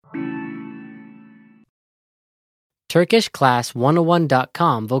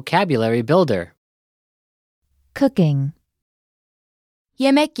TurkishClass101.com Vocabulary Builder. Cooking.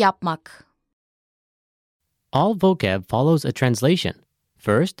 Yemek yapmak. All vocab follows a translation.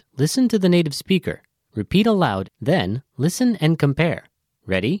 First, listen to the native speaker. Repeat aloud, then listen and compare.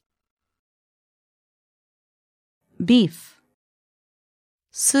 Ready? Beef.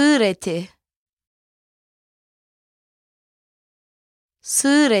 Sığır eti.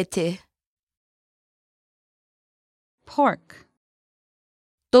 Sığır eti. Pork.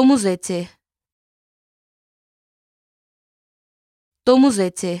 Domuz eti. Domuz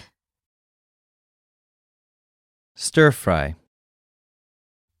eti. Stir fry.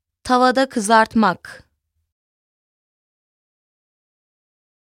 Tavada kızartmak.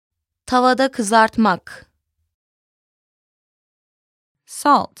 Tavada kızartmak.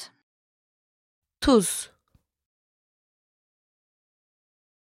 Salt. Tuz.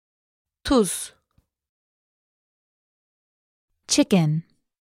 Tuz. Chicken.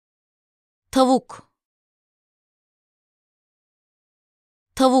 Tavuk.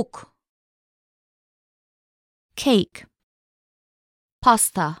 Tavuk. Cake.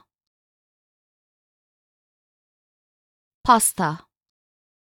 Pasta. Pasta.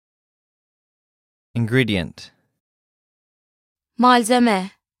 Ingredient.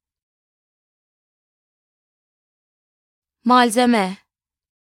 Malzeme. Malzeme.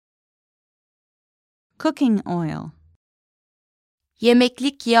 Cooking oil.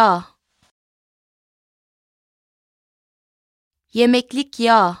 Yemeklik yağ. Yemeklik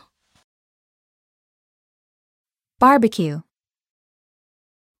yağ. Barbecue.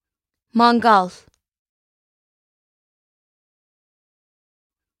 Mangal.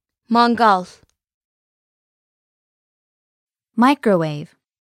 Mangal. Microwave.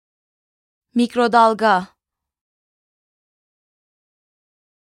 Mikrodalga.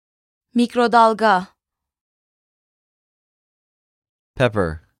 Mikrodalga.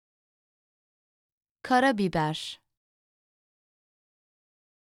 Pepper. Karabiber.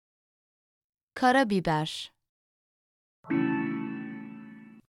 Karabiber.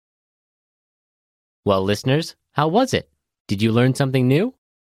 Well, listeners, how was it? Did you learn something new?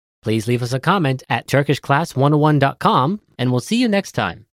 Please leave us a comment at TurkishClass101.com, and we'll see you next time.